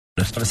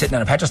I was sitting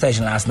at a petrol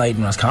station last night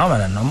in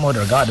Roscommon, and oh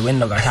mother of God, the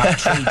window got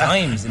tapped 3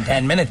 times in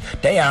 10 minutes.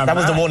 They are That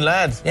was the one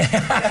lad.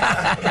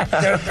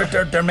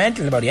 they're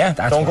mental about it, yeah.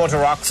 Don't go to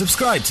rock.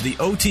 Subscribe to the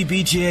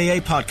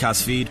OTBGAA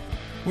podcast feed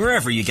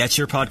wherever you get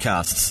your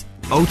podcasts.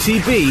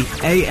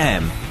 OTB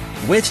AM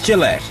with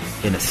Gillette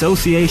in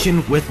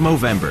association with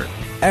Movember.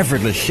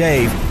 Effortless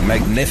shave,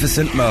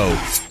 magnificent Mo.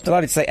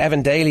 Delighted to say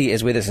Evan Daly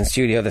is with us in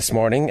studio this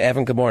morning.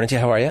 Evan, good morning to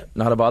you. How are you?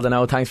 Not a bother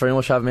now. Thanks very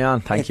much for having me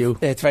on. Thank you.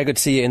 It's very good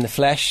to see you in the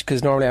flesh,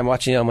 because normally I'm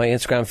watching you on my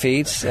Instagram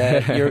feeds.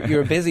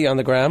 You're busy on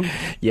the gram.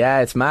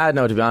 Yeah, it's mad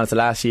now, to be honest. The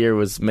last year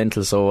was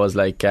mental, so I was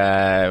like,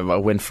 I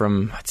went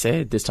from, I'd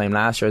say this time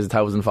last year, I was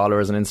 1,000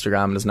 followers on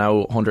Instagram, and it's now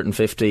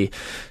 150.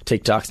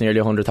 TikTok's nearly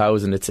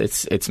 100,000.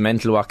 It's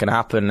mental what can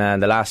happen,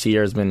 and the last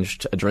year has been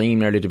a dream,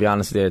 nearly, to be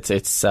honest with you.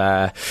 It's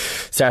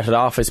started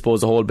off, I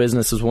suppose, the whole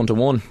business was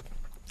 1-to-1.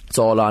 It's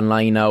all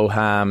online now.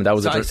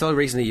 I saw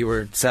recently you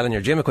were selling your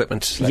gym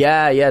equipment.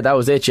 Yeah, that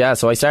was it. Yeah,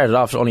 so I started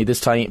off only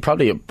this time,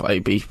 probably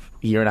I'd be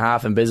a year and a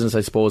half in business,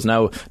 I suppose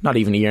now, not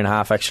even a year and a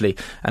half actually,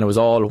 and it was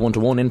all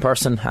 1-to-1 in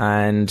person,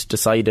 and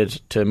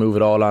decided to move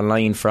it all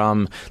online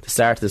from the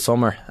start of the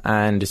summer.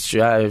 And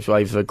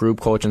I've a group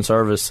coaching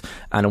service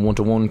and a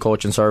 1-to-1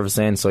 coaching service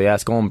in, so yeah,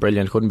 it's going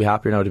brilliant. Couldn't be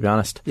happier now, to be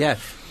honest. Yeah.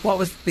 What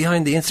was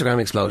behind the Instagram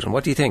explosion?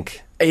 What do you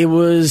think? It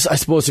was, I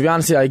suppose, to be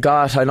honest,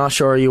 I'm not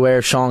sure you aware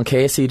of Sean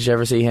Casey. Did you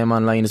ever see him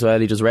online as well?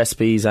 He does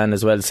recipes and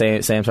as well the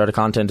same sort of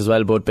content as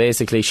well. But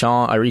basically,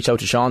 I reached out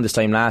to Sean this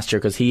time last year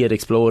because he had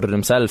exploded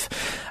himself,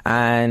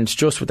 and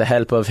just with the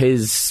help of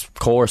his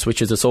course,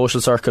 which is a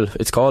social circle,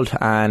 it's called,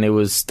 and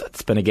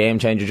it's been a game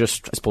changer.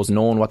 Just, I suppose,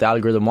 knowing what the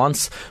algorithm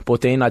wants,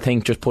 but then I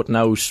think just putting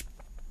out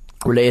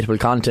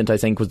relatable content, I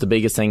think, was the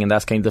biggest thing, and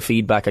that's kind of the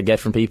feedback I get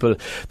from people,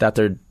 that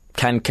they're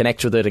can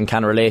connect with it and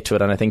can relate to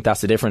it, and I think that's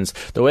the difference.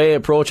 The way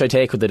approach I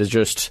take with it is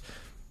just,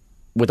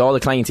 with all the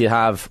clients you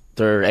have,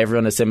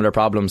 everyone has similar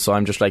problems, so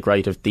I'm just like,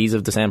 right, if these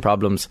have the same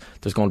problems,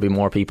 there's going to be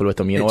more people with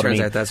them, you know what I mean? It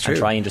turns out that's true. And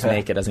try and just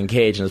make it as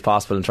engaging as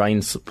possible, and try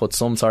and put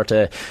some sort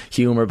of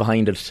humour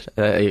behind it,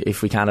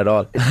 if we can at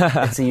all.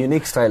 It's a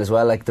unique style as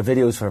well, like the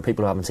videos, for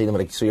people who haven't seen them,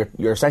 like, so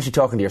you're essentially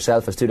talking to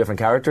yourself as 2 different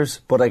characters,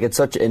 but like, it's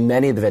such, in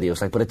many of the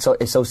videos, like, but it's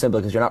so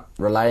simple, because you're not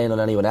relying on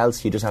anyone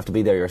else, you just have to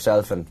be there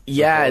yourself. And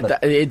yeah,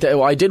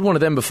 I did one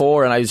of them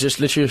before, and I was just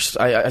literally,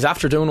 I was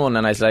after doing one,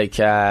 and I was like,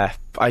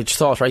 I just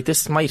thought, right,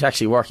 this might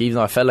actually work, even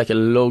though I felt like a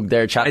lug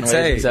there chatting with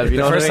myself. You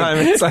know, the first time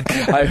it's like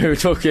I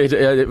took it.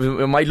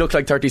 It might look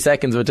like 30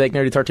 seconds, it would take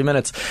nearly 30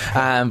 minutes.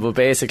 But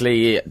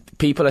basically,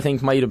 people I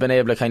think might have been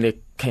able to kind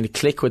of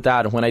click with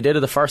that. And when I did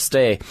it the first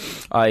day,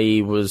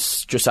 I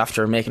was just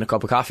after making a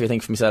cup of coffee, I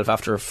think, for myself,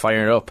 after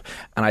firing it up,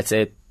 and I'd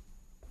say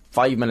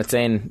 5 minutes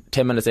in,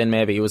 10 minutes in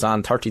maybe, it was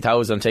on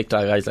 30,000 on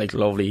TikTok. I was like,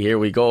 lovely, here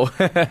we go.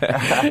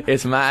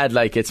 It's mad,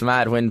 like, it's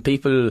mad when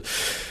people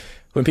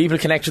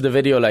connect to the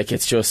video, like,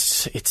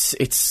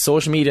 it's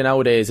social media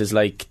nowadays is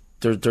like,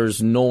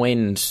 there's no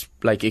end.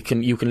 Like, you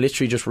can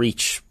literally just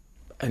reach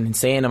an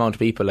insane amount of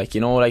people. Like,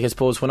 you know, like, I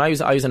suppose when I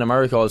was in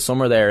America all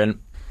summer there,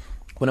 and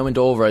when I went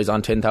over, I was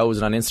on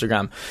 10,000 on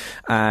Instagram,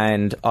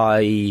 and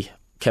I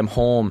came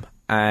home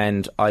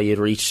and I had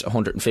reached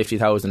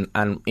 150,000,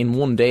 and in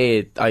one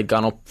day I'd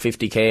gone up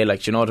 50k,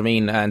 like, do you know what I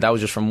mean? And that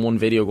was just from one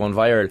video going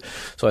viral.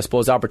 So I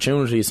suppose the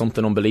opportunity is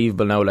something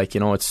unbelievable now, like,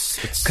 you know, it's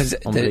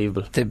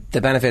unbelievable.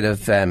 The benefit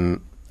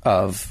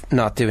of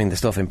not doing the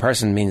stuff in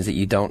person means that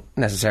you don't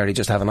necessarily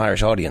just have an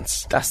Irish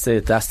audience. That's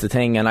the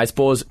thing, and I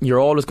suppose you're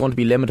always going to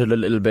be limited a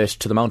little bit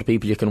to the amount of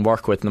people you can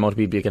work with and the amount of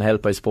people you can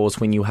help, I suppose,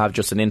 when you have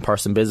just an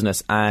in-person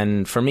business.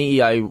 And for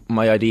me,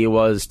 my idea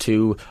was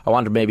I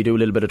wanted to maybe do a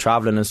little bit of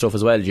travelling and stuff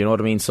as well, do you know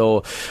what I mean?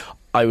 So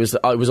I was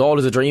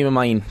always a dream of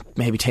mine,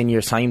 maybe 10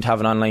 years time, to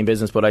have an online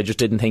business, but I just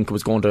didn't think it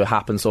was going to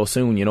happen so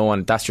soon, you know,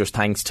 and that's just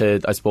thanks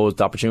to, I suppose,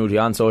 the opportunity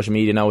on social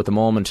media now at the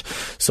moment.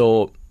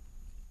 So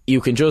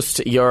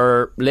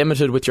you're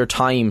limited with your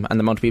time and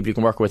the amount of people you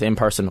can work with in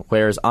person,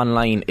 whereas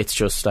online it's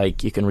just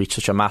like you can reach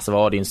such a massive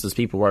audience. There's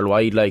people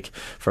worldwide, like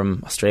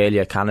from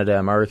Australia, Canada,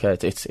 America.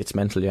 It's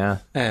mental, yeah.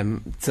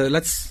 So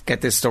let's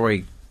get this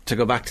story to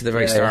go back to the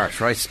very start,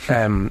 right?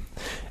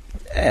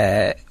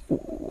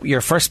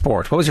 Your first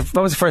sport, what was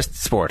the first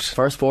sport?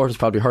 First sport was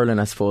probably hurling,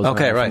 I suppose.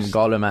 Okay, right. From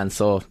Galway, man.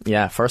 So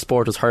yeah, first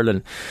sport was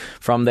hurling.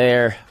 From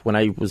there, what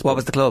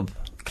was the club?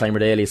 Clymer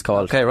Daly is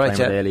called. Okay, right,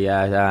 Clymer Daly,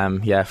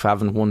 yeah.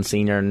 Haven't won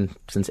senior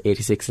since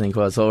 '86, I think it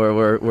was. So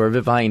we're a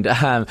bit behind.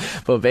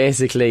 But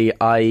basically,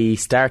 I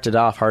started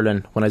off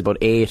hurling when I was about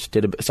 8.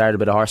 Started a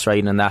bit of horse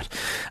riding and that,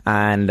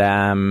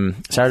 and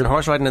started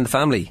horse riding in the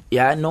family.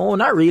 Yeah, no,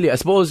 not really. I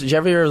suppose. Did you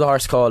ever hear of the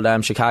horse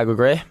called Chicago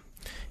Grey?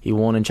 He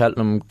won in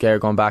Cheltenham,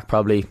 going back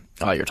probably,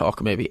 you're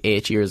talking maybe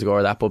 8 years ago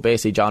or that. But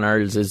basically, John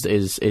Earls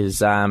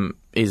is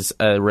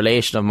a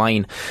relation of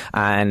mine,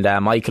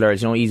 and Michael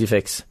Earls, you know, Easy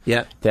Fix.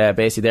 Yeah.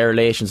 Basically, they're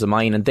relations of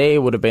mine, and they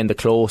would have been the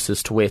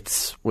closest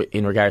wits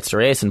in regards to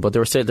racing. But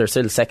they're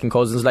still second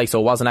cousins, like,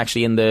 so it wasn't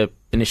actually in the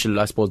initial,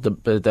 I suppose,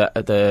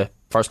 the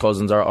first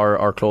cousins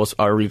are close,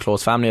 are a real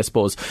close family, I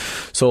suppose.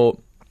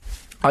 So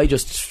I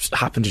just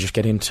happened to just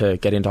get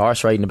into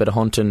horse riding, a bit of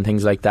hunting,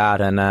 things like that,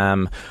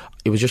 and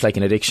it was just like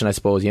an addiction, I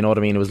suppose, you know what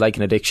I mean? It was like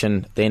an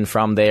addiction. Then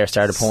from there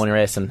started pony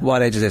racing.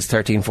 What age is this,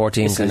 13,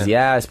 14?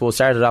 Yeah, I suppose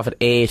started off at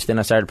 8, then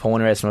I started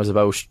pony racing when I was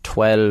about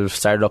 12,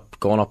 started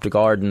going up to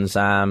Gordon's,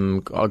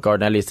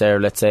 Gordon Elliott's there,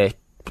 let's say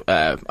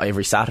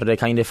every Saturday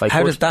kind of.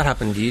 How does that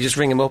happen? Do you just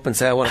ring him up and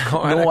say I want to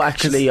come? No,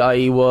 actually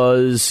I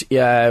was,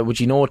 would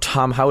you know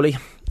Tom Howley?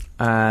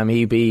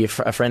 He'd be a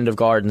friend of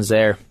Gordon's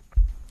there.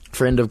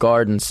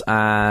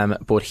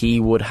 But he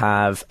would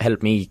have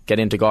helped me get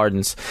into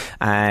Gordon's,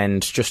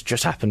 and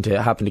just happened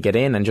to get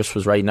in, and just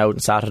was riding out on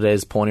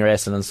Saturdays, pony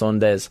racing on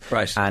Sundays,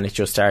 right. And it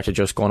just started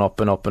just going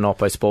up and up and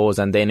up, I suppose.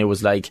 And then it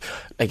was like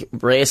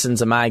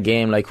racing's a mad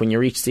game. Like when you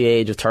reach the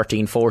age of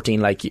 13, 14,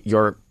 like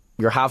you're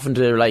having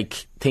to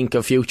like think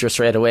of future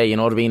straight away, you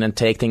know what I mean, and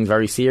take things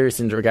very serious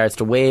in regards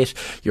to weight.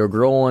 You're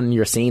growing,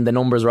 you're seeing the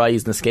numbers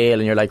rise in the scale,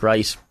 and you're like,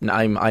 right,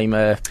 I'm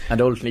a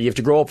adult. You have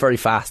to grow up very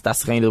fast.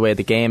 That's kind of the way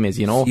the game is,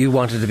 you know. You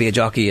wanted to be a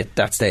jockey at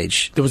that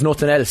stage? There was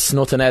nothing else.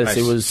 Right.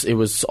 It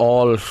was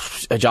all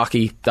a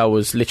jockey. That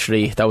was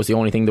the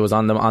only thing that was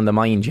on the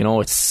mind, you know.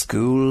 It's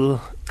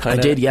school. I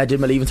did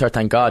my leaving cert,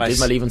 thank God.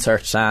 Did my leaving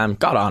cert,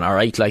 got on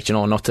alright, like, you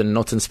know,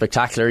 nothing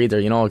spectacular either,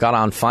 you know, got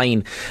on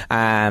fine.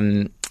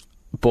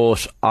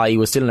 But I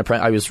was still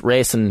I was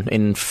racing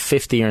in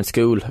 5th year in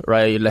school,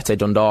 right? Let's say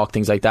Dundalk,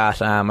 things like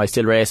that. I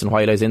still racing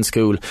while I was in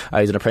school.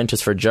 I was an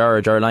apprentice for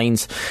Ger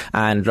Lines,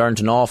 and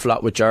learned an awful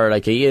lot with Ger.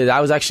 Like, that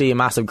was actually a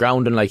massive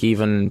grounding. Like,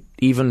 even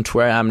to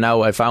where I am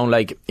now, I found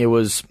like there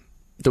was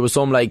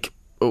some like.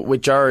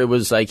 With Ger, it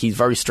was like he's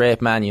very straight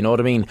man, you know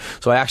what I mean?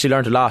 So I actually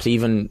learned a lot,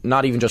 even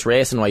not even just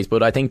racing wise,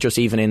 but I think just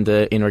even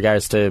in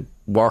regards to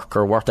work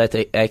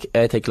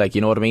ethic, like, you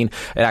know what I mean?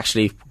 It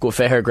actually go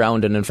fair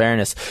grounding, in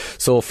fairness.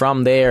 So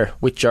from there,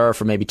 with Ger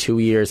for maybe 2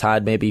 years,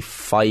 had maybe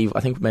 5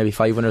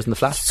 winners in the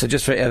flat. So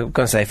just I'm going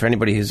to say, for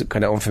anybody who's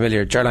kind of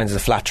unfamiliar, Ger Lines is a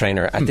flat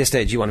trainer. At this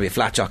stage, you want to be a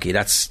flat jockey.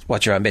 That's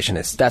what your ambition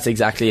is. That's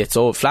exactly it.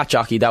 So flat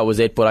jockey, that was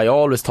it. But I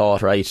always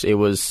thought, right, it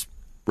was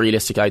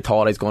realistic. I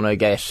thought I was going to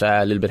get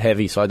a little bit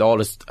heavy, so I'd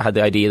always had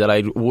the idea that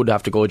I would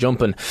have to go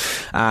jumping,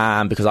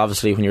 because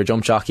obviously when you're a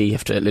jump jockey you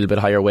have to a little bit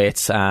higher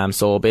weights,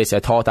 so basically I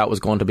thought that was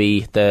going to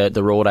be the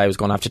road I was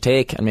going to have to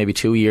take. And maybe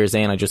 2 years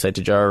in, I just said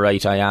to Ger,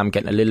 right, I am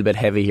getting a little bit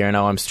heavy here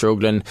now, I'm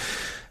struggling.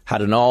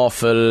 Had an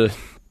awful,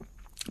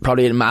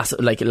 probably a massive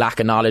lack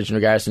of knowledge in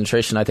regards to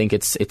nutrition. I think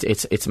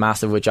it's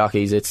massive with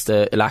jockeys. It's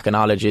the lack of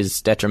knowledge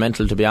is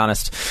detrimental, to be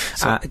honest.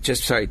 So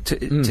just sorry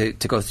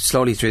to go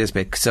slowly through this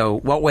bit. So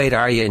what weight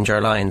are you in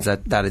Ger Lines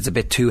that is a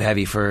bit too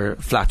heavy for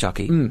flat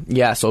jockey?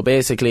 Yeah, so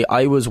basically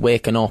I was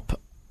waking up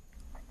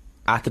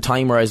at the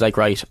time where I was like,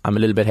 right, I'm a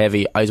little bit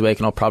heavy. I was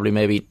waking up probably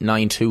maybe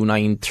 9.2,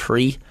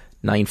 9.3,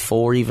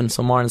 9.4 even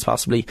some mornings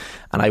possibly,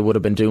 and I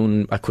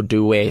could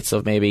do weights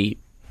of maybe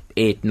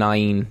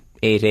 8.9,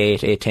 8.8,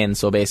 8.10,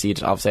 so basically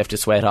you'd obviously have to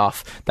sweat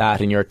off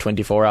that in your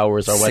 24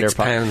 hours or whatever. 6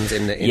 pounds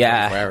in 24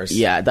 hours.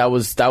 Yeah, that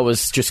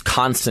was just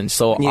constant.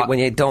 So when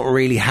you don't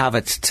really have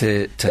it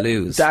to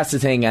lose. That's the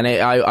thing, and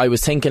I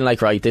was thinking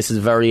like, right, this is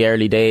very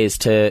early days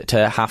to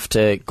have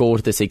to go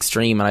to this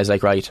extreme, and I was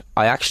like, right,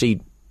 I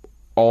actually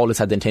always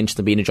had the intention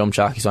of being a jump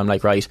jockey, so I'm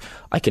like, right,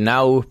 I can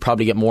now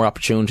probably get more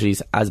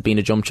opportunities as being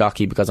a jump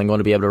jockey because I'm going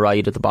to be able to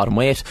ride at the bottom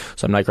weight.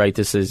 So I'm like, right,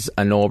 this is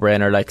a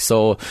no-brainer. Like,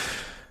 so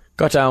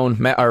got down,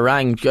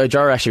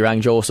 Ger actually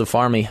rang Joseph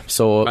for me,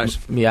 so right.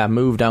 Yeah,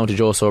 moved down to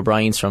Joseph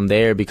O'Brien's from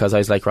there, because I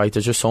was like, right,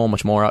 there's just so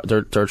much more,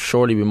 there'll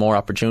surely be more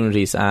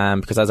opportunities,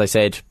 because as I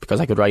said, because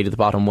I could ride at the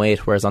bottom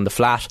weight, whereas on the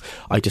flat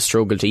I just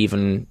struggled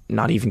to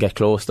not even get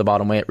close to the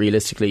bottom weight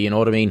realistically, you know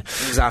what I mean?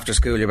 This is after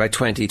school, you're about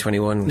 20,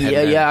 21.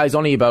 Yeah, I was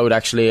only about,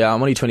 actually,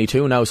 I'm only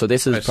 22 now, so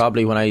this is right.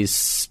 Probably when I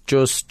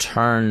just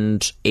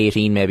turned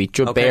 18 maybe,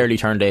 barely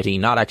turned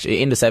 18, not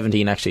actually, into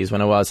 17 actually is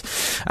when I was,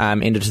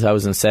 into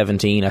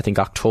 2017, I think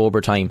October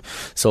time.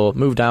 So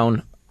moved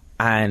down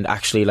and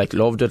actually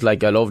loved it.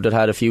 I loved it.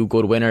 Had a few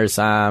good winners.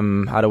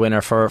 Had a winner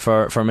for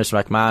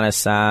Mr.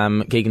 McManus,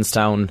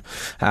 Gigginstown.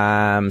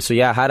 So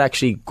yeah, had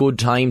actually good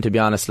time, to be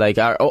honest.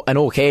 An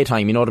okay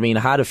time, you know what I mean?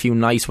 I had a few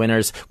nice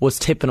winners. Was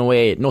tipping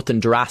away, nothing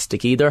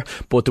drastic either,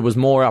 but there was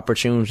more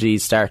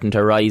opportunities starting to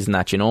arise in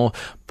that, you know.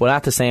 But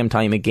at the same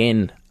time,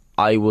 again,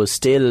 I was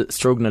still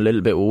struggling a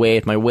little bit with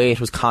weight. My weight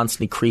was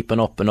constantly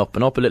creeping up and up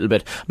and up a little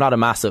bit. Not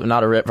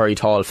a very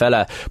tall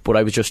fella, but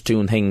I was just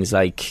doing things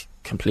like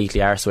completely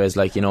arseways,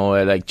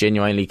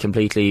 genuinely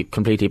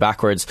completely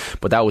backwards.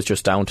 But that was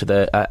just down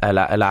to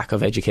a lack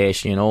of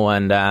education, you know.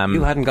 And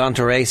you hadn't gone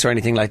to race or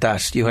anything like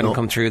that. You hadn't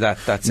come through that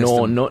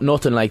system. No,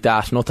 nothing like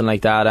that. Nothing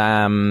like that.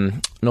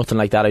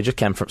 I just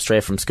came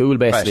straight from school,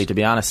 basically. Right. To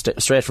be honest,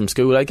 straight from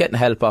school. I getting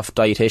help off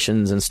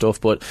dietitians and stuff,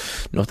 but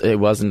it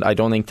wasn't. I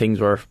don't think things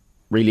were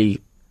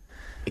really.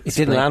 It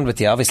didn't land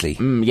with you, obviously.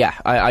 Yeah,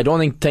 I don't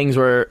think things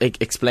were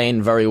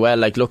explained very well.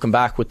 Looking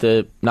back with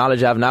the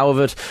knowledge I have now of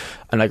it,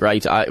 I'm like,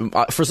 right,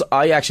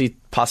 I actually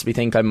possibly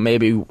think I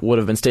maybe would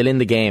have been still in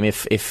the game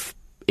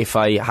if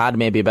I had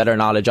maybe a better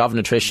knowledge of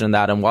nutrition and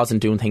that, and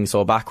wasn't doing things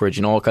so backwards,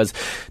 you know, because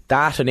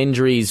that and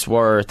injuries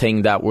were a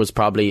thing that was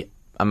probably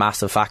a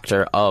massive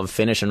factor of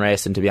finishing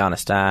racing, to be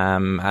honest.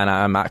 And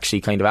I'm actually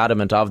kind of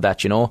adamant of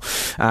that, you know.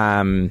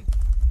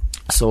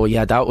 So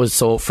yeah, that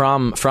was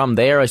from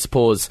there, I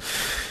suppose.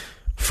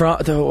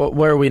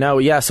 Where are we now?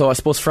 Yeah, so I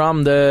suppose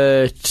from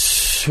the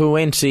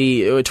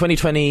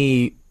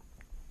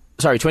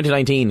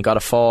 2019, got a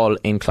fall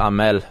in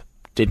Clonmel,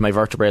 did my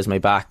vertebrae as my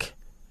back,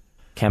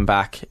 came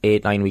back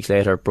 8-9 weeks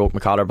later, broke my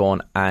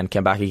collarbone, and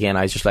came back again.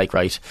 I was just like,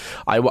 right,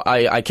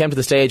 I came to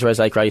the stage where I was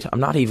like, right, I'm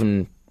not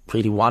even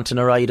really wanting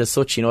a ride as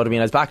such, you know what I mean?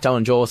 I was back down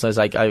in Joe's, and I was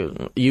like,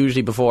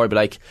 usually before I'd be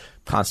like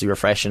constantly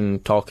refreshing,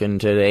 talking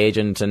to the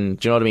agent, and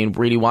do you know what I mean,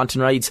 really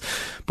wanting rides.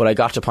 But I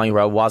got to a point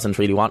where I wasn't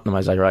really wanting them. I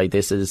was like, right,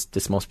 this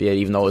must be it,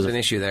 even though it was an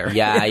issue there.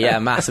 Yeah,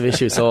 massive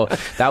issue. So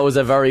that was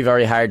a very,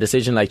 very hard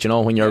decision, like, you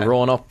know, when you're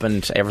growing up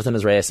and everything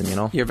is racing, you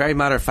know. You're very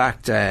matter of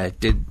fact,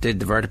 did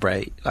the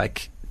vertebrae,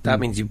 like, that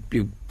means you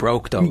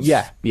broke those.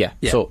 Yeah.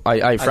 So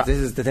this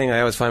is the thing I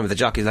always find with the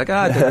jockeys, like,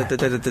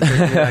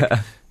 like,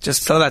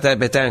 just slow that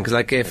bit down, because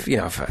like if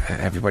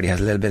everybody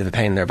has a little bit of a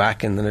pain in their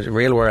back, and in the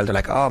real world they're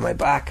like, oh, my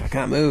back, I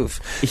can't move.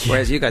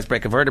 Whereas you guys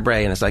break a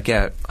vertebrae and it's like,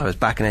 yeah, I was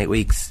back in 8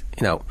 weeks.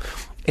 You know,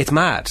 it's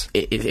mad.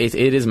 It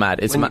is mad.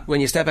 It's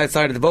when you step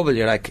outside of the bubble,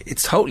 you're like,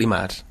 it's totally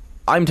mad.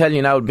 I'm telling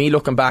you now, me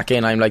looking back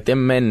in, I'm like,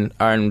 them men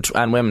and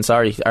women,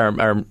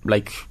 are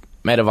like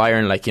made of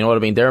iron, like, you know what I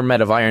mean, they're made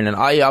of iron, and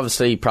I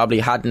obviously probably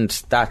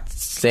hadn't that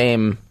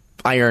same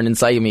iron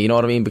inside me, you know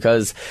what I mean,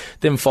 because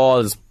them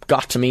falls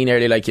got to me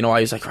nearly, like, you know,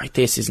 I was like, right,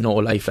 this is no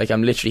life, like,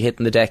 I'm literally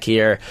hitting the deck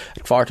here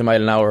at 40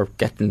 mile an hour,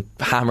 getting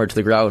hammered to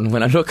the ground.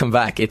 When I'm looking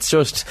back, it's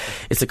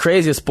the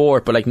craziest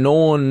sport, but like, no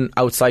one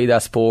outside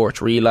that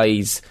sport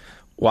realise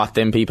what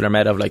them people are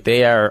made of. Like,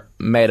 they are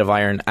made of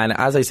iron. And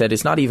as I said,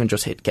 it's not even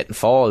just getting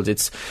falls,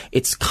 it's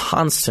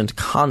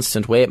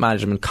constant weight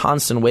management,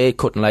 constant weight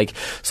cutting. Like,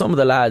 some of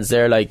the lads,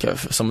 they're like,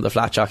 some of the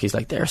flat jockeys,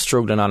 like, they're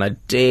struggling on a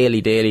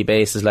daily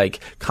basis, like,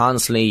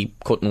 constantly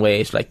cutting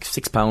weight, like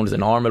 6 pounds is a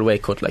normal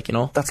weight cut, like, you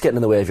know. That's getting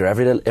in the way of your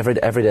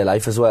everyday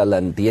life as well,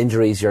 and the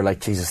injuries, you're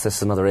like, Jesus, this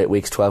is another 8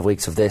 weeks, 12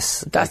 weeks of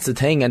this. That's the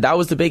thing, and that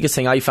was the biggest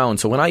thing I found.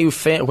 So when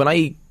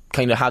I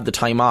kind of had the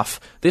time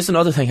off. This is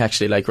another thing,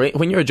 actually, like, right,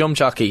 when you're a jump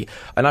jockey,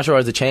 I'm not sure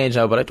has it changed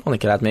now, but I don't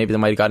think it has. Maybe they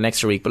might have got an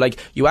extra week, but like,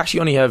 you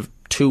actually only have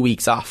 2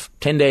 weeks off.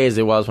 10 days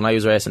it was when I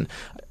was racing.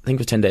 I think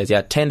it was 10 days,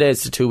 yeah, 10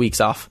 days to 2 weeks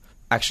off,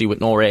 actually,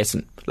 with no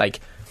racing, like,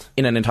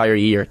 in an entire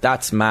year.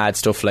 That's mad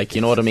stuff, like,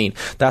 you know what I mean,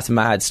 that's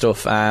mad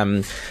stuff.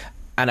 And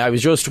I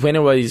was just, when I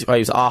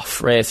was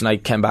off racing, I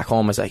came back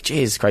home, I was like,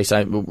 Jesus Christ,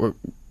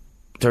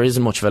 there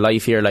isn't much of a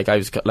life here. Like,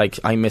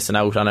 I'm missing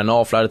out on an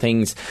awful lot of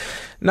things,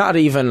 not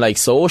even like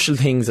social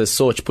things as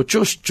such, but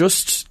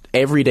just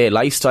everyday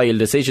lifestyle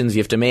decisions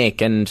you have to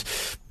make. And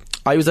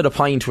I was at a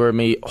point where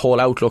my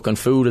whole outlook on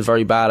food was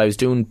very bad. I was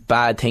doing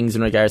bad things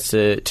in regards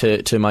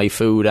to my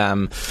food.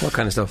 What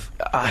kind of stuff?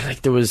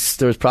 Like, there was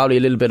probably a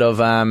little bit of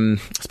I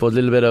suppose a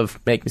little bit of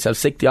make myself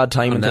sick the odd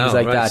time and things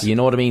like that. You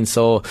know what I mean?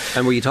 So,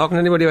 and were you talking to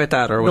anybody about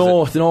that, or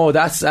was no?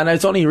 That's, and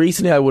it's only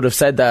recently I would have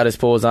said that, I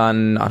suppose,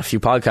 on a few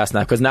podcasts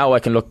now, because now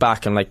I can look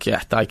back and like,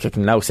 yeah, I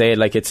can now say it,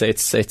 like, it's a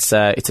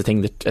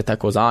thing that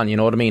goes on. You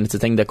know what I mean? It's a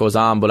thing that goes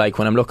on. But like,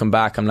 when I'm looking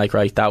back, I'm like,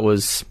 right, that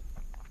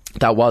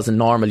wasn't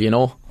normal. You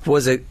know?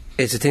 Was it?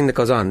 It's a thing that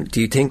goes on.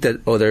 Do you think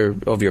that other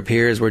of your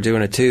peers were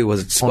doing it too?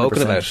 Was it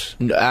spoken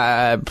 100%.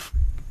 About?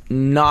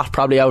 Not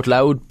probably out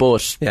loud,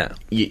 but yeah,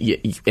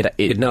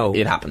 you'd know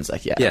it happens.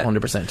 Like, yeah,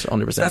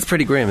 100%. That's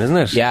pretty grim, isn't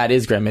it? Yeah, it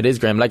is grim.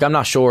 Like, I'm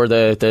not sure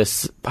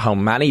how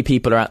many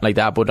people are like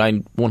that, but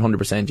I'm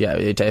 100%. Yeah,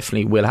 it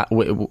definitely will.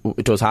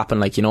 It does happen.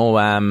 Like, you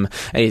know,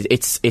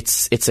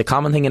 it's a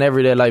common thing in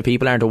everyday life.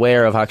 People aren't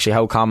aware of actually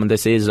how common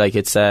this is. Like,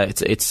 I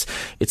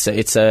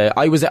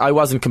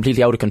wasn't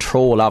completely out of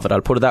control of it.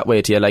 I'll put it that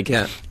way to you. Like,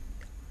 yeah.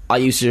 I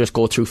used to just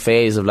go through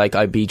phase of like,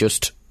 I'd be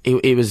just.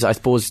 It was, I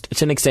suppose,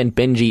 to an extent,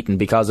 binge eating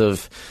because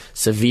of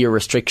severe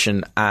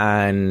restriction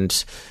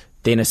and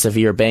then a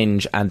severe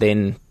binge, and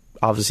then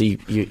obviously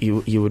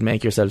you would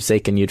make yourself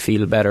sick and you'd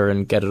feel better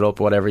and get it up,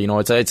 whatever, you know.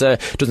 It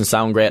doesn't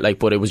sound great, like,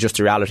 but it was just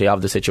the reality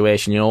of the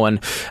situation, you know. And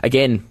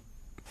again,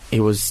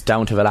 it was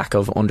down to the lack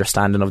of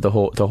understanding of the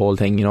whole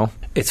thing, you know.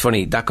 It's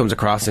funny, that comes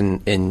across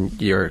in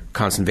your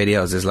constant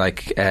videos, is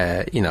like,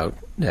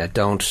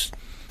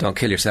 don't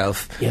kill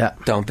yourself. Yeah.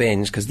 Don't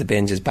binge, because the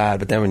binge is bad.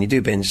 But then when you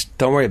do binge,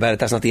 don't worry about it.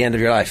 That's not the end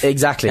of your life.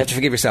 Exactly. You have to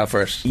forgive yourself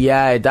first.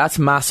 Yeah, that's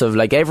massive.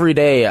 Like, every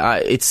day,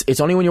 it's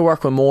only when you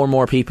work with more and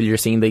more people you're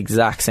seeing the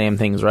exact same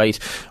things, right?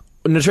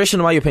 Nutrition,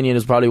 in my opinion,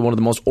 is probably one of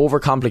the most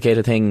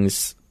overcomplicated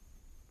things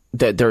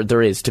that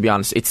there is, to be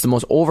honest. It's the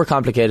most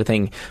overcomplicated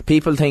thing.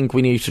 People think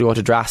we need to go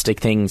to drastic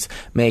things,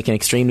 making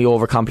extremely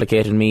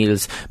overcomplicated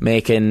meals,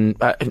 making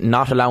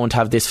not allowing to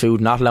have this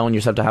food, not allowing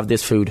yourself to have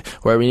this food,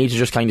 where we need to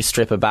just kind of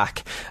strip it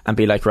back and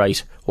be like,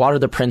 right, what are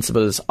the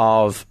principles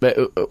of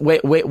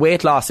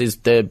weight loss is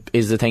the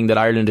thing that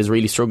Ireland is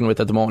really struggling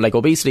with at the moment. Like,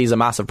 obesity is a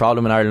massive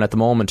problem in Ireland at the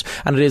moment,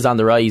 and it is on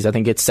the rise. I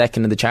think it's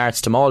second in the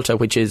charts to Malta,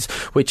 which is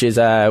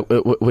a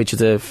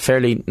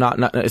fairly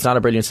it's not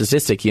a brilliant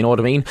statistic, you know what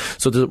I mean?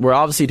 So we're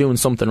obviously doing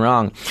something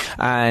wrong,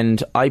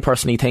 and I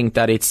personally think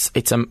that it's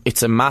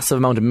a massive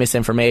amount of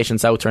misinformation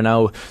out there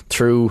now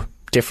through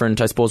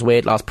different, I suppose,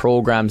 weight loss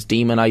programs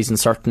demonising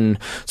certain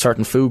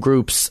food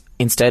groups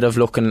instead of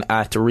looking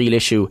at the real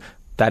issue.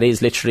 that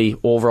is literally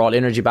overall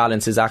energy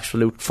balance is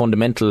absolute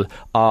fundamental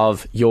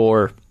of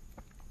your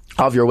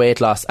weight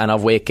loss and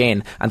of weight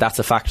gain, and that's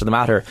a fact of the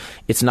matter.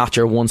 It's not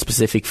your one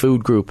specific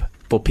food group.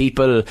 But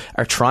people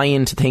are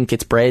trying to think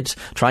it's bread,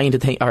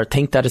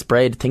 think that it's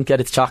bread, think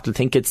that it's chocolate,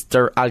 think it's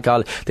their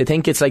alcohol. They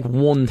think it's like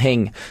one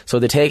thing. So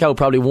they take out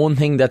probably one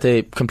thing that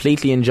they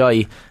completely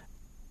enjoy,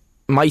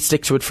 might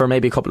stick to it for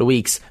maybe a couple of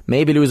weeks,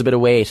 maybe lose a bit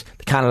of weight,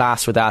 they can't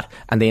last with that,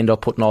 and they end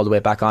up putting all the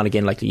weight back on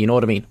again. Like, you know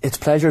what I mean? It's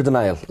pleasure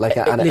denial. Like,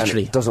 and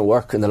literally, it doesn't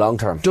work in the long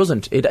term.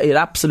 It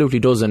absolutely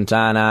doesn't,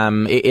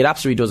 and it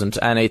absolutely doesn't,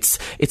 and it's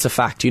a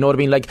fact. You know what I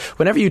mean? Like,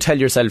 whenever you tell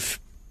yourself,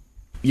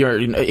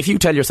 if you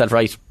tell yourself,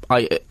 right,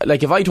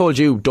 if I told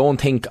you don't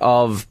think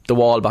of the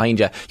wall behind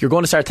you, you're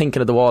going to start thinking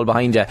of the wall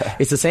behind you.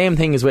 It's the same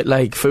thing as with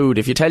like food.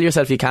 If you tell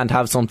yourself you can't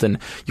have something,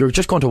 you're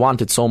just going to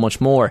want it so much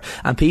more,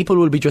 and people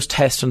will be just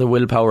testing the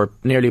willpower,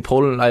 nearly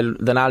pulling,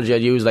 the analogy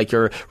I'd use, like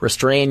you're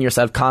restraining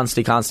yourself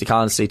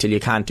constantly till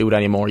you can't do it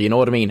anymore. You know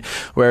what I mean?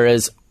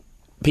 Whereas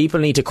people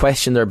need to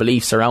question their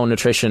beliefs around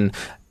nutrition.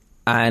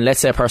 And let's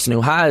say a person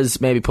who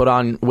has maybe put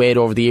on weight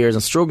over the years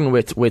and struggling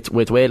with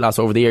weight loss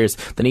over the years,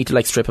 they need to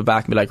like strip it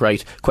back and be like,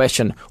 right,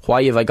 question,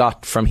 why have I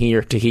got from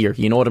here to here?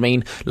 You know what I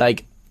mean?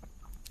 Like,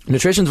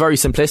 nutrition's very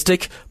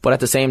simplistic, but at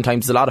the same time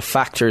there's a lot of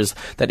factors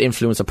that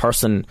influence a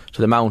person to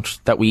the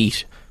amount that we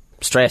eat.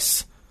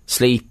 Stress,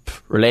 sleep,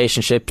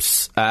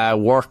 relationships,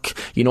 work,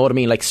 you know what I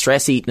mean? Like,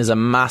 stress eating is a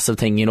massive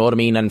thing, you know what I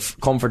mean? And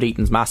comfort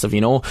eating is massive,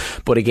 you know?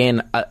 But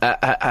again,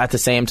 at the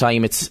same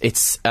time,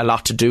 it's a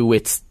lot to do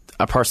with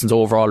a person's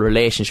overall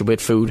relationship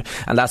with food,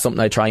 and that's something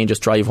I try and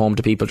just drive home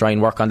to people, try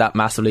and work on that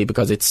massively,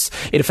 because it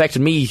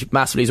affected me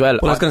massively as well.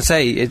 Well, I was going to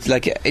say, it's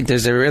like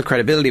there's a real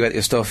credibility about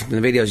your stuff and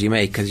the videos you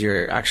make, because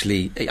you're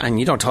actually, and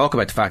you don't talk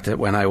about the fact that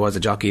when I was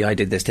a jockey I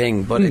did this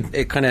thing, but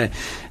it kind of,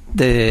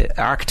 the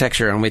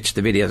architecture on which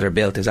the videos are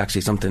built is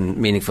actually something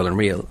meaningful and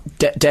real.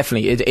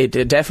 Definitely.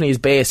 It definitely is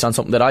based on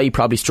something that I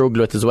probably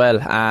struggle with as well.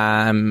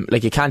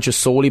 Like, you can't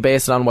just solely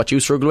base it on what you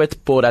struggle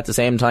with, but at the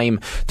same time,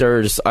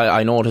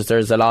 I noticed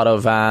there's a lot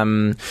of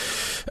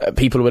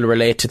people will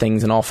relate to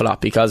things an awful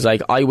lot, because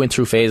like, I went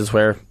through phases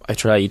where I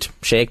tried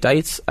shake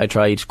diets, I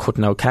tried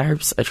cutting out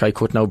carbs, I tried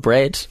cutting out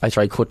bread, I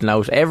tried cutting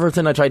out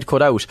everything I tried to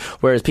cut out,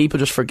 whereas people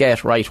just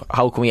forget, right,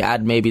 how can we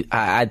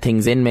add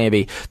things in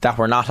maybe that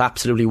we're not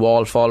absolutely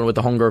wall falling with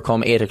the hunger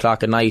come 8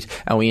 o'clock at night,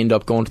 and we end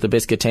up going to the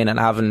biscuit tin and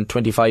having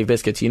 25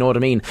 biscuits, you know what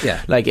I mean?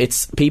 Yeah. Like,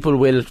 it's, people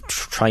will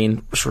try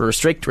and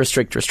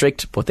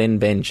restrict, but then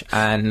binge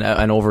and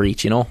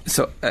overeat, you know?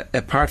 So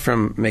apart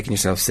from making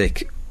yourself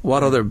sick,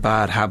 what other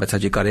bad habits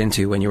had you got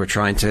into when you were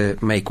trying to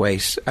make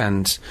weight,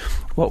 and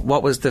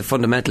what was the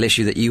fundamental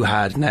issue that you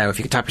had? Now, if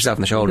you could tap yourself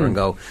on the shoulder and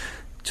go,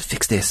 just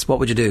fix this, what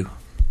would you do?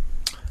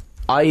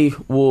 I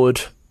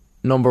would,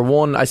 number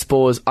one, I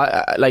suppose,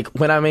 like,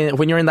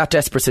 when you're in that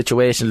desperate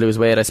situation to lose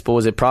weight, I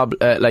suppose it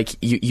probably like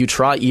you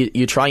try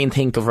and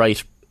think of,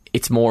 right,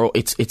 it's more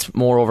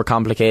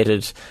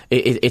overcomplicated.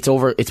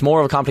 It's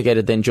more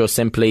overcomplicated than just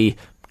simply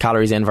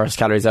calories in versus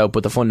calories out,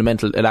 but the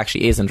fundamental, it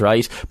actually isn't,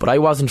 right? But I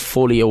wasn't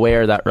fully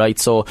aware of that, right?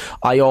 So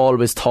I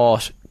always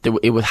thought that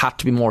it would have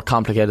to be more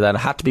complicated, that it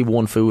had to be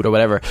one food or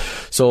whatever.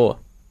 So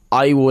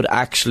I would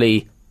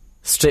actually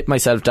strip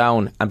myself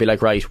down and be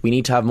like, right, we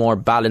need to have more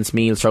balanced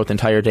meals throughout the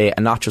entire day,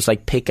 and not just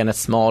like picking at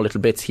small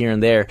little bits here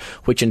and there,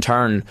 which in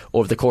turn,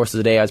 over the course of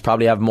the day, I'd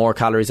probably have more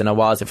calories than I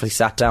was if I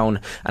sat down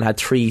and had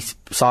 3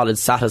 solid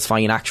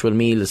satisfying actual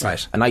meals,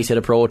 right, a nice hit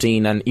of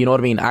protein, and you know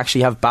what I mean,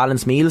 actually have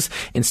balanced meals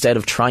instead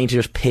of trying to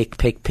just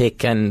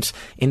pick and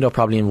end up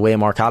probably in way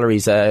more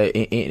calories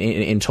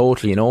in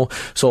total, you know.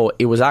 So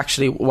it was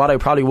actually, what I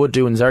probably would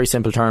do in very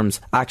simple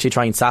terms, actually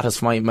try and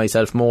satisfy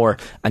myself more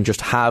and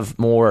just have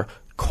more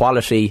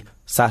quality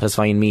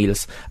satisfying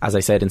meals, as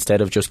I said,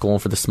 instead of just going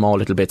for the small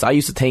little bits. I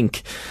used to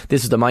think,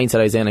 this is the mindset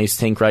I was in, I used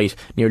to think, right,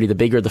 nearly the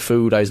bigger the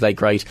food, I was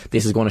like, right,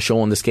 this is going to show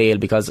on the scale,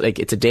 because like,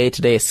 it's a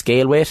day-to-day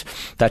scale weight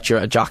that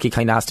a jockey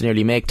kind of has to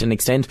nearly make to an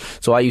extent.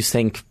 So I used to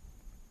think,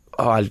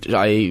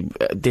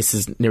 this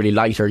is nearly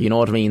lighter, you know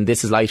what I mean,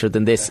 this is lighter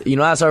than this, you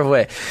know, that sort of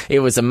way. It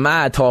was a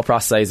mad thought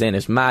process I was in,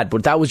 it's mad,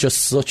 but that was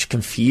just such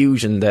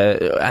confusion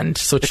and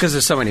such, because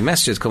there's so many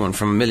messages coming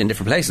from a million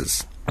different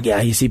places.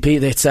 Yeah, you see,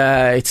 Pete, it's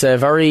a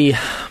very,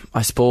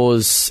 I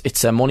suppose,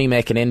 it's a money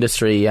making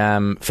industry,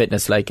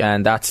 fitness, like,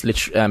 and that's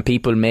literally,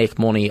 people make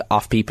money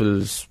off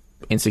people's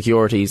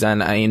insecurities,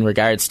 and in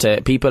regards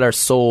to, people are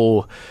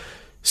so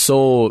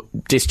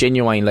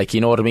disgenuine, like,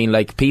 you know what I mean,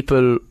 like,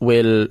 people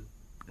will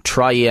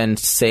try and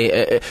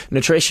say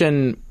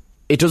nutrition,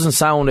 it doesn't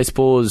sound, I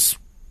suppose,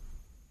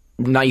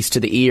 nice to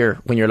the ear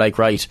when you're like,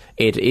 right,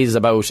 it is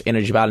about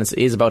energy balance, it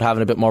is about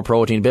having a bit more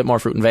protein, a bit more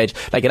fruit and veg,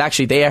 like,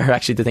 they are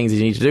actually the things that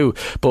you need to do,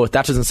 but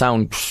that doesn't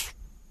sound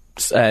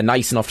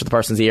nice enough to the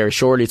person's ear.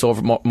 Surely it's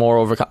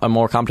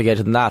more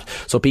complicated than that,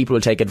 so people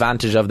will take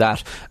advantage of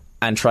that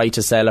and try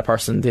to sell a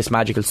person this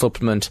magical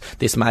supplement,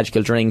 this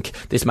magical drink,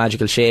 this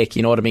magical shake,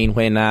 you know what I mean,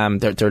 when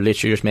they're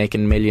literally just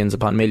making millions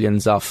upon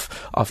millions of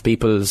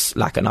people's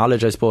lack of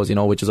knowledge, I suppose, you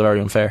know, which is very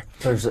unfair.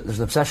 There's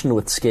an obsession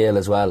with scale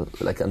as well,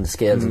 like, and the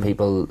scales and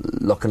people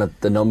looking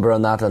at the number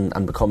on that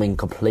and becoming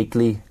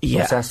completely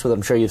obsessed with it.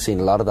 I'm sure you've seen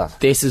a lot of that.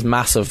 This is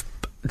massive,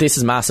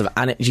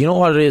 and do you know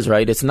what it is,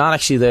 right? It's not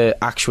actually the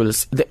actual.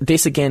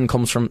 This again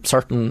comes from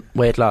certain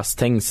weight loss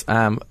things.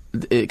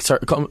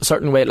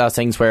 Certain weight loss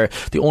things where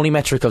the only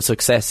metric of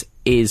success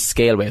is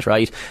scale weight,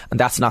 right? And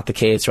that's not the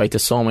case, right?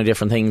 There's so many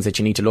different things that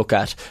you need to look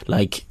at,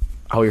 like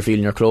how you're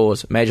feeling your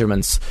clothes,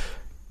 measurements,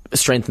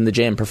 strength in the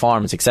gym,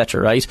 performance,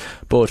 etc., right?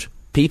 But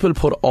people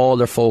put all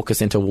their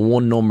focus into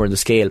one number in the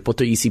scale, but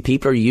you see,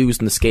 people are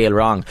using the scale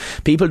wrong.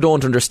 People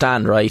don't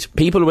understand, right?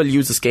 People will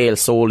use the scale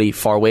solely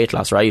for weight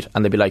loss, right?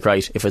 And they'll be like,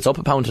 right, if it's up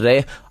a pound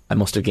today, I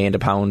must have gained a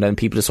pound, and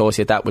people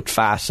associate that with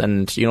fat,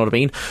 and you know what I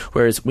mean?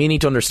 Whereas we need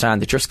to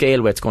understand that your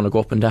scale weight's going to go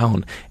up and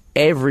down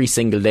every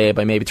single day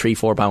by maybe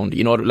 3-4 pound.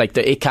 You know, like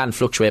it can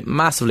fluctuate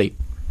massively.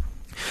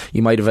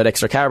 You might have had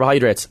extra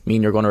carbohydrates,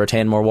 mean you're going to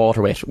retain more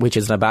water weight, which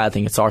isn't a bad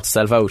thing. It sorts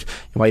itself out.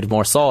 You might have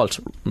more salt,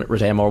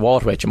 retain more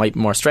water weight. You might be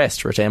more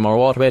stressed, retain more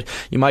water weight.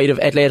 You might have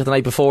ate late the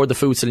night before, the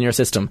food's still in your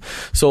system.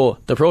 So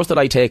the approach that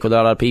I take with a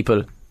lot of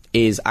people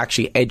is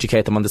actually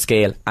educate them on the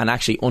scale and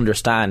actually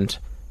understand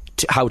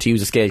how to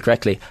use the scale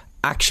correctly.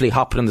 Actually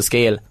hopping on the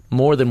scale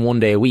more than one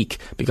day a week,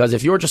 because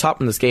if you're just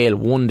hopping the scale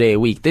one day a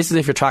week, this is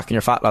if you're tracking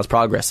your fat loss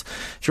progress.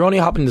 If you're only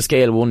hopping the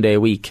scale one day a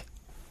week,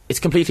 it's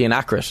completely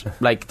inaccurate.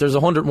 Like, there's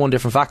 101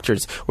 different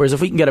factors. Whereas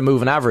if we can get a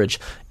moving average,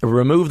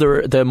 remove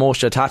the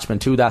emotional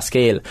attachment to that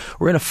scale,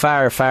 we're in a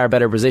far, far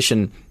better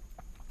position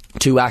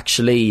to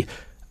actually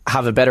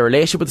have a better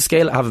relationship with the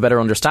scale, have a better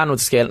understanding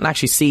with the scale, and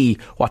actually see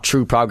what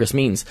true progress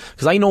means.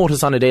 Because I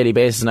notice on a daily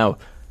basis now,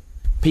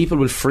 people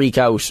will freak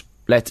out.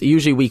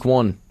 Usually week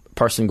one,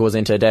 person goes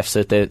into a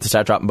deficit, they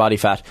start dropping body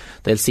fat,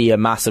 they'll see a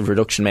massive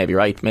reduction, maybe,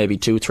 right? Maybe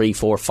 2, 3,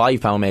 4,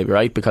 5 pound, maybe,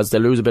 right? Because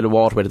they'll lose a bit of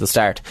water weight at the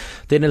start.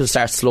 Then it'll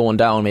start slowing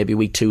down, maybe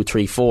week 2,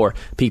 3, 4.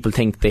 People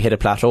think they hit a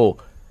plateau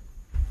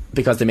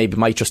because they maybe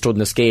might just stood on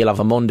the scale of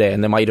a Monday,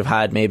 and they might have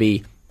had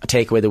maybe a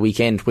takeaway the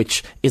weekend,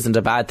 which isn't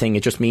a bad thing.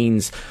 It just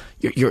means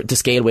the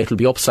scale weight will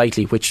be up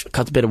slightly, which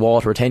cuts a bit of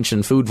water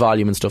retention, food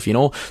volume and stuff, you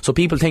know. So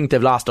people think they've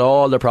lost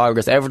all their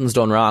progress, everything's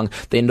done wrong,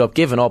 they end up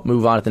giving up,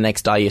 move on to the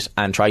next diet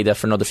and try that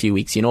for another few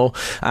weeks, you know.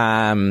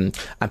 And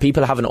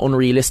people have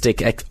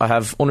unrealistic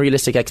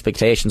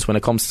expectations when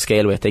it comes to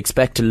scale weight. They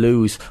expect to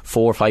lose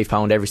 4 or 5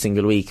 pound every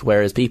single week,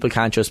 whereas people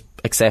can't just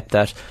accept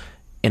that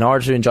in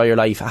order to enjoy your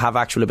life, have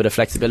actually a bit of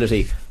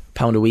flexibility.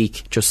 Pound a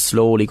week, just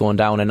slowly going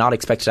down, and not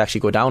expect it to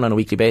actually go down on a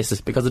weekly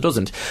basis, because it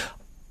doesn't.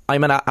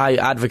 I'm an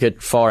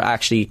advocate for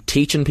actually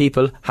teaching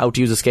people how to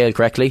use a scale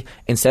correctly,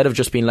 instead of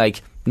just being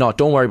like, no,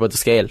 don't worry about the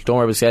scale,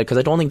 because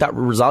I don't think that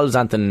resolves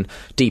anything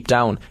deep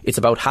down. It's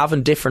about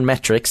having different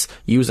metrics,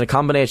 using a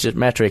combination of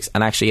metrics,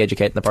 and actually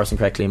educating the person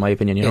correctly, in my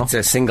opinion, you know. It's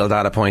a single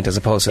data point as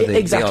opposed to the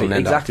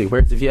exactly.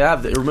 Whereas if you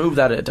remove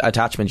that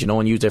attachment, you know,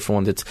 and use different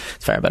ones, it's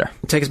far better.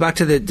 Take us back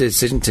to the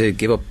decision to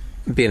give up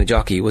being a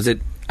jockey. Was it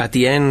at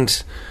the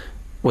end,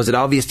 was it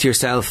obvious to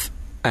yourself,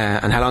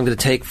 and how long did it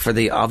take for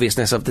the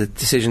obviousness of the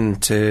decision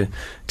to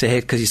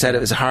hit? Because you said it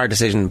was a hard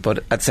decision, but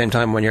at the same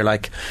time, when you're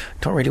like,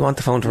 don't really want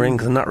the phone to ring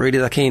because I'm not really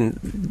that keen,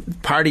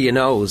 part of you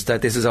knows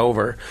that this is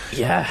over.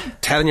 Yeah,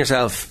 telling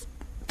yourself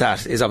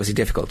that is obviously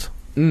difficult.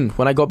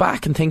 When I go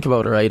back and think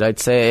about it, right, I'd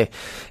say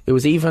it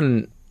was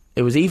even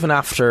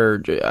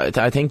after,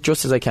 I think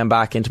just as I came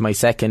back into my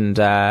second,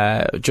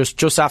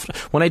 just after,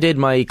 when I did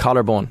my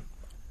collarbone,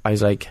 I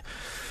was like,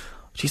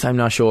 geez, I'm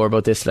not sure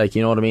about this, like,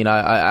 you know what I mean.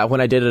 I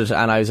when I did it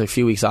and I was like a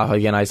few weeks off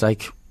again, I was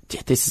like,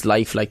 this is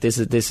life, like this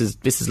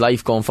is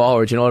life going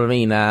forward, you know what I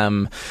mean.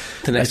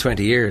 The next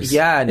 20 years,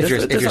 yeah, if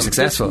you're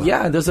successful.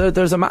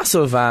 There's a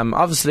massive,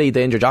 obviously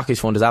the Injured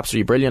Jockeys Fund is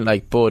absolutely brilliant,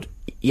 like, but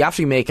you have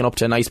to be making up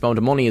to a nice amount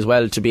of money as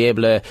well to be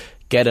able to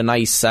get a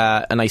nice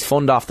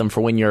fund off them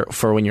for when you're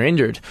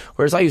injured.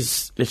 Whereas I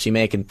was literally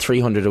making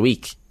 300 a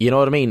week, you know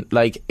what I mean.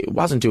 Like, it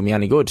wasn't doing me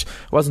any good.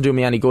 It wasn't doing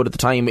me any good at the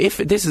time. If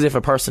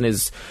a person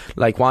is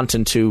like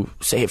wanting to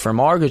save for a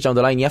mortgage down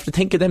the line, you have to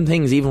think of them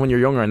things even when you're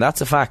younger, and that's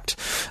a fact.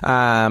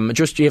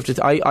 Just you have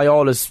to. I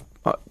always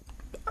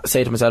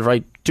say to myself,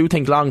 right, do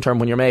think long term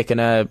when you're making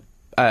a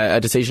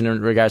decision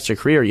in regards to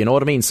your career, you know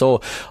what I mean.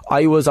 So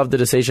I was of the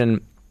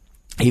decision,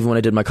 even when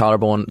I did my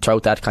collarbone,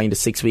 throughout that kind of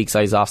 6 weeks,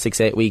 I was off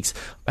 6-8 weeks,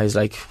 I was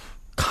like,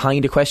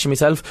 kind of question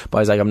myself, but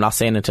I was like, I'm not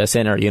saying it to a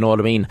sinner, you know what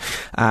I mean.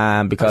 Because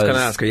I was going to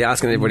ask, are you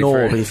asking anybody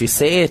for it? No, but if you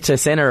say it to a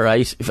sinner,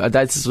 right,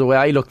 that's the way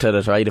I looked at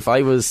it, right. If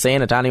I was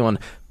saying it to anyone,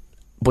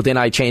 but then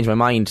I changed my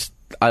mind,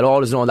 I'd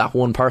always know that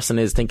one person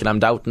is thinking I'm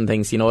doubting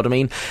things, you know what I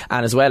mean.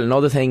 And as well,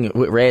 another thing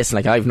with racing,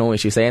 like, I've no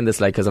issue saying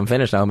this, like, because I'm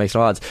finished now, it makes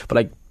no odds, but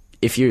like,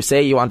 if you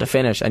say you want to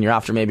finish and you're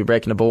after maybe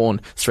breaking a bone,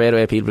 straight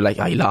away people be like,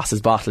 he lost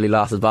his bottle,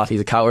 he's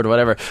a coward or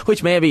whatever,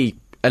 which maybe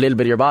a little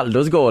bit of your bottle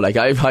does go, like,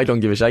 I don't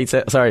give a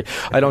shit, sorry,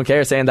 I don't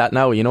care saying that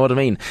now, you know what I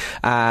mean.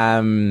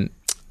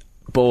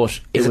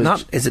 But is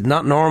it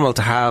not normal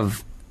to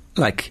have,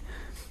 like,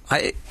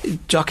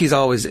 Jockeys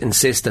always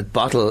insist that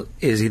bottle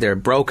is either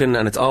broken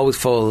and it's always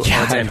full or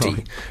it's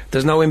empty.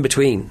 There's no in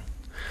between.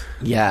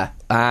 Yeah.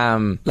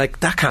 Like,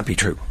 that can't be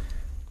true.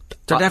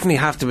 There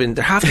have to be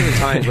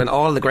times when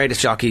all the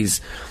greatest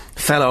jockeys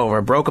fell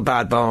over, broke a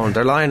bad bone,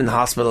 they're lying in the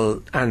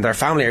hospital and their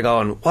family are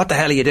going, what the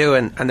hell are you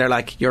doing? And they're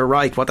like, you're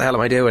right, what the hell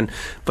am I doing?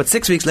 But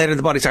 6 weeks later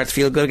the body starts to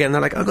feel good again and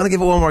they're like, I'm going to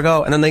give it one more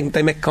go, and then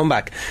they make a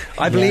comeback.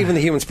 I believe in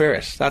the human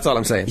spirit. That's all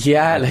I'm saying.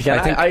 Yeah, like,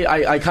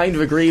 I kind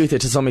of agree with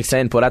it to some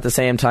extent, but at the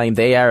same time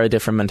they are a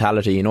different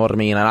mentality, you know what I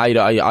mean? And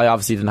I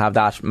obviously didn't have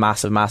that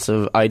massive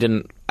at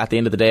the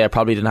end of the day I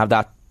probably didn't have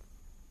that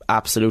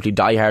absolutely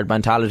diehard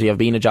mentality of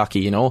being a jockey,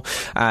 you know.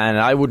 And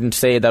I wouldn't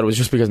say that it was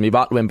just because my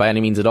bottle went by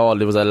any means at all.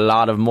 There was a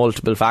lot of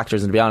multiple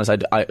factors, and to be honest,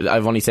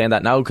 I've only saying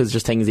that now because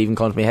just things even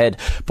come to my head.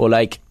 But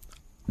like,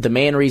 the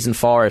main reason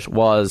for it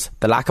was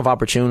the lack of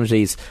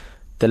opportunities,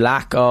 the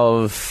lack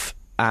of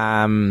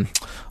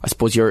I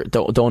suppose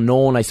the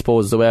unknown, I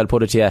suppose is the way I'll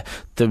put it to you.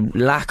 The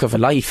lack of a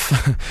life.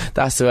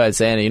 That's the way I'd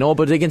say it, you know.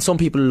 But again, some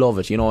people love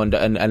it, you know,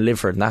 and live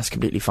for it, and that's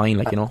completely fine,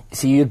 like, you know.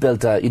 See, you'd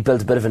built a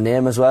bit of a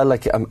name as well.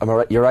 Like,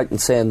 you're right in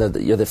saying that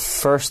you're the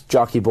first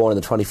jockey born in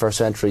the 21st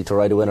century to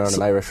ride a winner on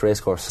an Irish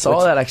racecourse.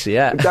 Saw that actually,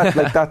 yeah.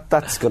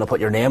 That's going to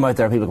put your name out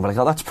there. People can be like,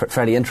 oh, that's a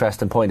fairly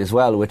interesting point as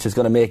well, which is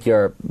going to make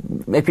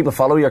people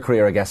follow your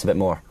career, I guess, a bit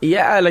more.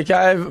 Yeah, like,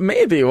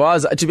 maybe it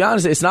was. To be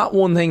honest, it's not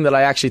one thing that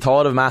I actually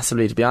thought of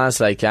massively, to be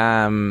honest. Like,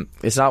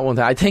 it's not one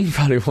thing. I think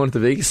probably one of the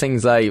biggest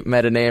things I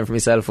made a name for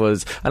myself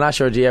was, I'm not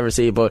sure, do you ever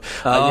see, but do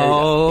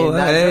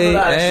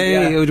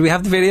we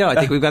have the video? I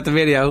think we've got the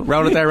video.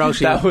 Roll it there,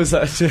 Roshi. That was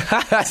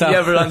you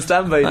ever on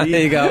standby.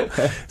 There you go.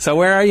 So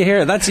where are you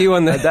here? That's you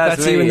on the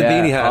that's you in the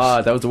beanie hat.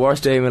 Oh, that was the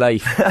worst day of my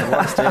life.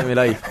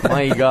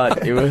 My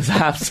God, it was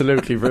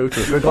absolutely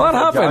brutal. What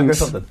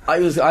happened? I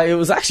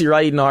was actually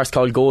riding a horse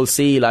called Gold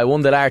Seal. I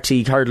won that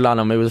RT hurdle on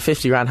him. It was a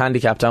 50 grand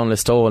handicap down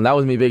Listow, and that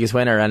was my biggest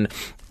winner. And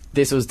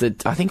this was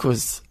this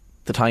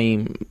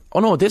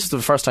was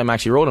the first time I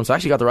actually rode him, so I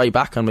actually got the right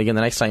back on him again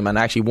the next time and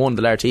I actually won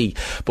the RT.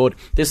 But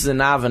this is in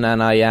Navan,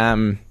 and I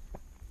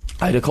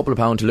had a couple of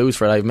pounds to lose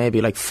for it. I had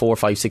maybe like 4,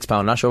 5, 6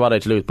 pounds, not sure what I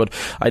had to lose, but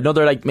I had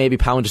another like maybe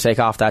pound to take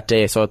off that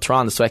day. So I threw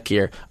on the sweat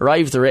gear,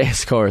 arrived the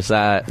race course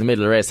in the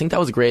middle of the race. I think that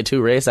was a grade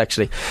 2 race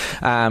actually.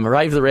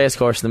 Arrived the race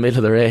course in the middle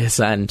of the race,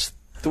 and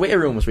the weight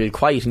room was really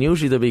quiet, and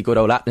usually there'd be good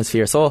old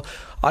atmosphere. So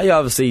I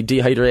obviously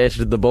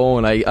dehydrated the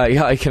bone.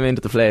 I came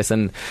into the place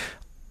and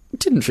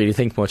didn't really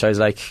think much. I was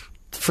like,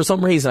 for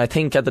some reason, I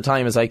think at the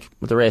time, it's like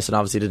the race and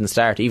obviously didn't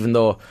start, even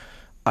though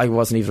I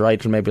wasn't even right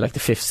till maybe like the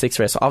 5th, 6th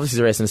race. So obviously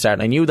the race didn't start,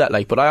 and I knew that,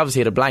 like, but I obviously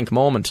had a blank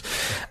moment,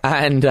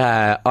 and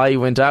I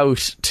went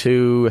out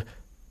to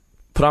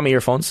put on my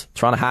earphones,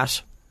 throw on a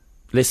hat,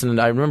 listen.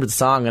 I remember the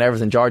song and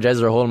everything, George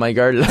Ezra, Hold My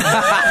Girl.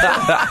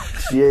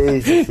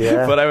 Jesus,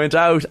 yeah. But I went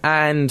out,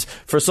 and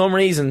for some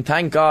reason,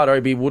 thank God, I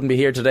wouldn't be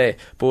here today.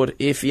 But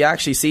if you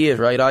actually see it,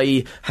 right,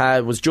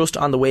 I was just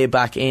on the way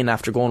back in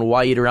after going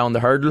wide around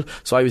the hurdle.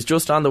 So I was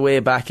just on the way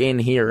back in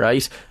here,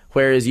 right?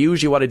 Whereas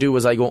usually what I do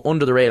is I go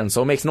under the railing,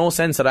 so it makes no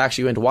sense that I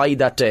actually went wide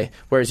that day.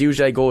 Whereas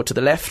usually I go to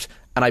the left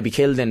and I'd be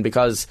killed in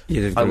because I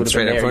would have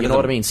been there, you know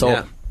what I mean? So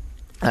yeah.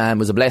 It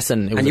was a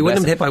blessing. And you wouldn't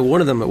have been hit by one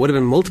of them. It would have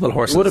been multiple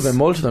horses. It would have been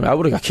multiple of them. I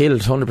would have got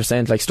killed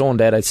 100%, like stone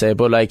dead, I'd say.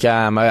 But like,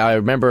 I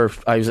remember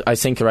I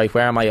think, right,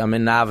 where am I? I'm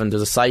in Navan.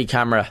 There's a side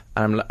camera,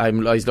 and I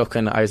was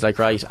looking. I was like,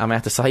 right, I'm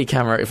at the side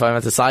camera. If I'm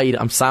at the side,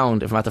 I'm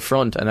sound. If I'm at the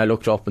front, and I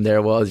looked up, and there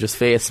it was, just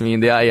facing me in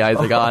the eye. I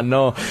was like, oh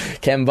no.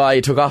 Came by,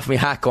 took off my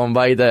hat, going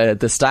by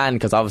the stand,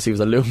 because obviously it was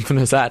a lump in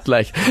his hat.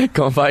 Like,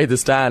 going by the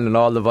stand, and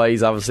all the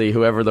boys, obviously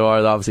whoever they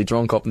were, obviously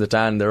drunk up in the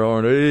stand. They're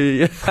all,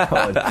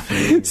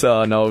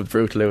 so no, it was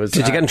brutal. It was.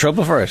 Did you get in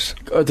trouble for it?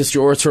 The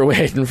stewards were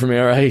waiting for me,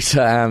 right?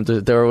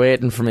 They were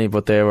waiting for me,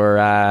 but they were.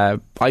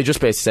 I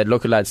just basically said,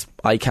 "Look, lads,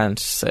 I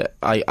can't.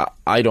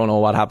 I don't know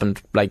what happened.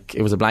 Like,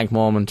 it was a blank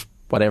moment.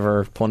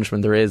 Whatever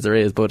punishment there is.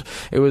 But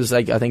it was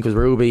like, I think it was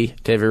Ruby,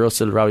 Davy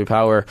Russell, Robbie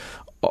Power,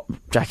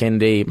 Jack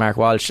Indy, Mark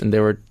Walsh, and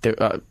they were.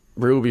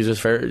 Ruby was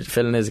just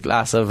filling his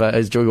glass of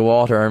his jug of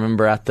water. I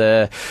remember at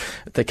the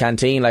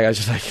canteen, like, I was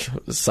just like,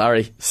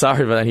 sorry,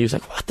 but then he was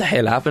like, what the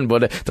hell happened?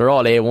 But they're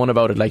all A1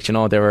 about it, like, you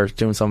know, they were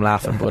doing some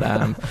laughing. But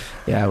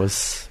yeah, it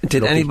was.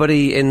 Did lucky.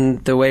 Anybody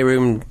in the weigh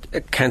room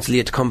counsel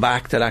you to come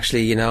back, that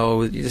actually, you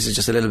know, this is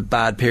just a little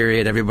bad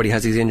period, everybody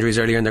has these injuries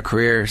earlier in their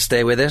career,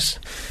 stay with it?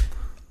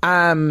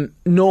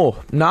 No,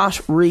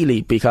 not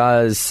really,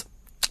 because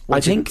I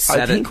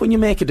think when you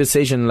make a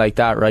decision like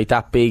that, right,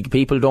 that big,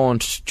 people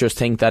don't just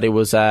think that it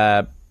was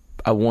a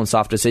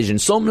once-off decision.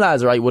 Some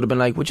lads, right, would have been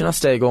like, would you not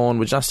stay going,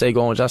 would you not stay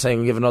going,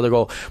 give another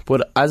go?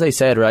 But as I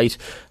said, right,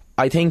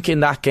 I think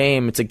in that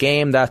game, it's a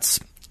game that's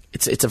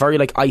it's a very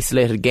like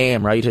isolated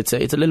game, right? It's a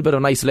little bit of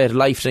an isolated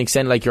life to an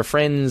extent. Like, your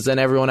friends and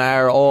everyone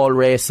are all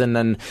racing,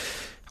 and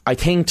I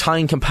think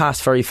time can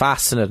pass very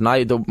fast in it.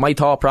 And my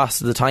thought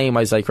process at the time,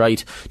 I was like,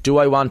 right, do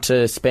I want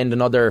to spend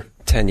another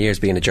 10 years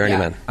being a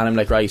journeyman. And I'm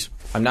like, right,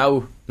 I'm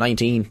now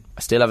 19.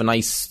 I still have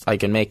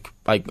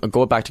I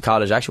go back to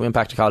college. I actually went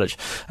back to college,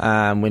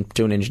 went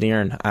doing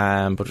engineering,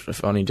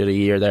 but only did a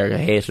year there. I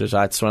hated it.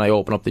 That's when I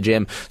opened up the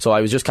gym. So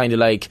I was just kind of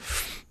like,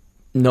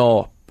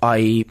 no,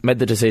 I made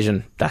the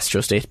decision, that's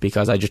just it,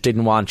 because I just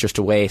didn't want just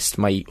to waste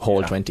my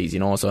whole 20s, you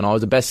know. So no, it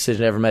was the best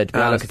decision I ever made, to be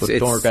honest, but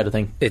don't regret a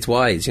thing. It's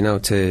wise, you know,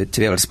 to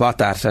be able to spot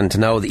that and to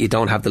know that you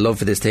don't have the love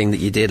for this thing that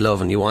you did love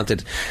and you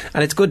wanted.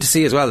 And it's good to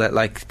see as well that,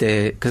 like,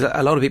 because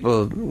a lot of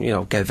people, you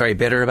know, get very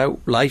bitter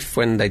about life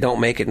when they don't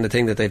make it in the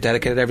thing that they've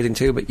dedicated everything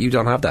to, but you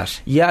don't have that.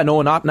 Yeah,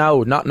 no, not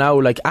now.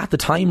 Like, at the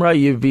time, right,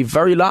 you'd be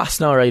very lost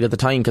now, right, at the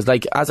time, because,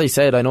 like, as I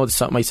said, I know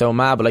this might sound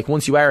mad, but, like,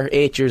 once you are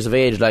 8 years of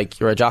age, like,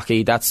 you're a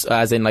jockey, that's,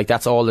 as in, like,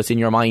 that's all that's in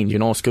your mind, you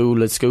know.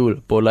 School is school,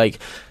 but like,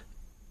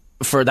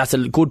 that's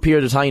a good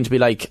period of time to be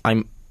like,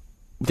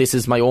 this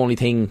is my only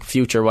thing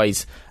future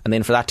wise, and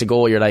then for that to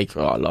go, you're like,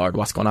 oh Lord,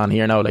 what's going on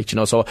here now, like, you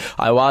know. So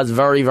I was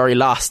very, very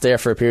lost there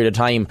for a period of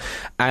time,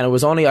 and I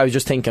was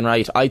just thinking,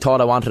 right, I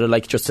thought I wanted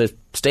just a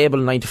stable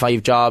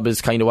 9-to-5 job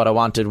is kind of what I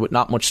wanted, with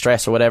not much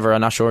stress or whatever.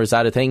 I'm not sure is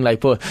that a thing, like,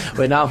 but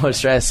with not much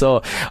stress.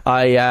 So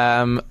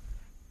I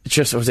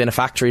was in a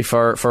factory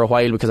for a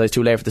while because I was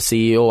too late for the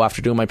CEO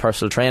after doing my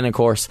personal training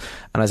course,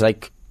 and I was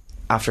like,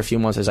 after a few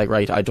months, I was like,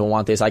 right, I don't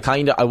want this. I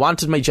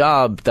wanted my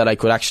job that I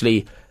could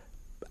actually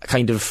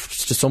kind of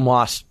just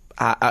somewhat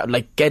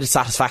like get a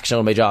satisfaction out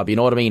of my job, you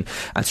know what I mean?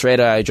 And straight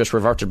away I just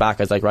reverted back.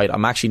 I was like, right,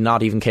 I'm actually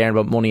not even caring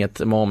about money at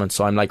the moment.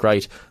 So I'm like,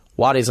 right,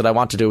 what is it I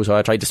want to do? So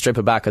I tried to strip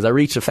it back, because I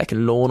reached a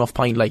fucking low enough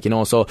point, like, you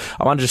know. So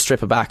I wanted to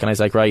strip it back, and I was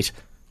like, right,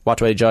 what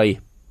do I enjoy?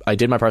 I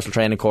did my personal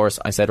training course.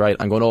 I said, right,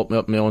 I'm going to open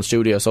up my own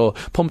studio. So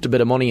pumped a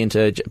bit of money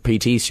into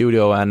PT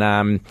studio, and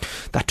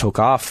that took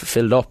off,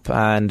 filled up,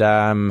 and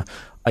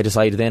I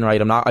decided then,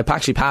 right, I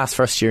actually passed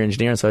first year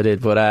engineering, so I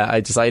did, but I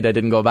decided I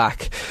didn't go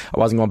back. I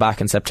wasn't going back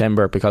in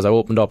September, because I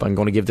opened up, I'm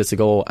going to give this a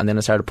go, and then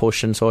I started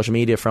pushing social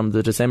media from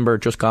the December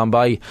just gone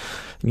by.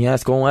 And yeah,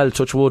 it's going well,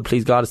 touch wood,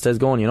 please God, it stays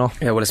going, you know.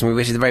 Yeah, well listen, we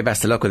wish you the very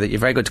best of luck with it. You're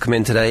very good to come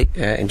in today.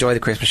 Enjoy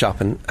the Christmas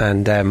shopping,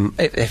 and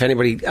if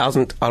anybody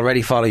hasn't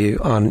already follow you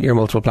on your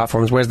multiple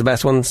platforms, where's the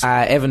best ones?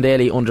 Evan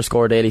Daly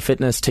 _Daily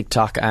Fitness,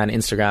 TikTok and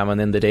Instagram, and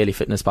then the Daily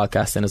Fitness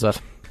podcast in as well.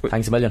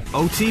 Thanks a million.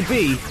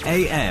 OTB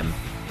AM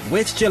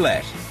with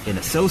Gillette, in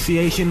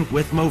association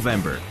with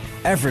Movember.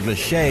 Effortless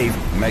shave,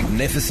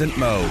 magnificent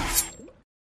mo.